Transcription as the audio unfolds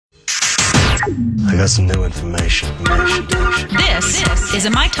I got some new information. This is a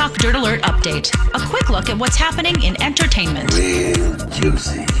My Talk Dirt Alert update. A quick look at what's happening in entertainment. Real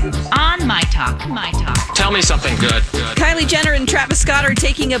juicy. On My Talk. Tell me something good. Kylie Jenner and Travis Scott are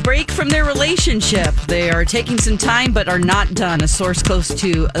taking a break from their relationship. They are taking some time but are not done. A source close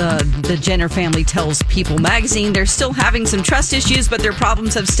to the Jenner family tells People magazine they're still having some trust issues, but their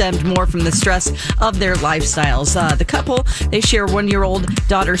problems have stemmed more from the stress of their lifestyles. The couple, they share 1-year-old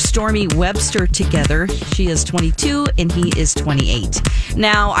daughter Stormy Webster together. She is 22 and he is 28.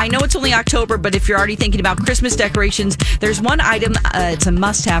 Now, I know it's only October, but if you're already thinking about Christmas decorations, there's one item, it's a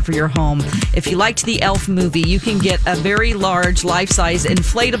must-have for your home. If you liked the Elf movie, you can get a very large, life-size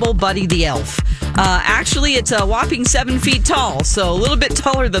inflatable Buddy the Elf. Actually, it's a whopping 7 feet tall, so a little bit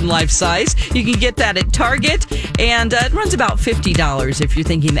taller than life-size. You can get that at Target, and it runs about $50 if you're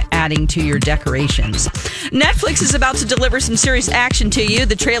thinking of adding to your decorations. Netflix is about to deliver some serious action to you.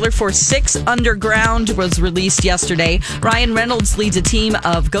 The trailer for 6 Underground was released yesterday. Ryan Reynolds leads a team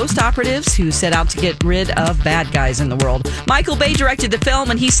of ghost operatives who set out to get rid of bad guys in the world. Michael Bay directed the film,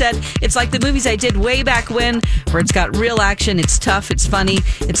 and he said, "It's like the movies I did way back when, where it's got real action, it's tough, it's funny,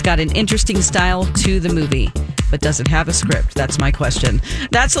 it's got an interesting style to the movie." But does it have a script? That's my question.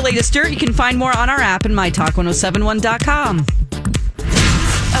 That's the latest dirt. You can find more on our app and mytalk1071.com.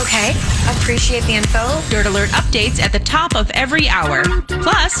 Okay, appreciate the info. Dirt Alert updates at the top of every hour.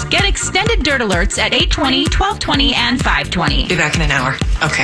 Plus, get extended Dirt Alerts at 8:20, 12:20, and 5:20. Be back in an hour. Okay.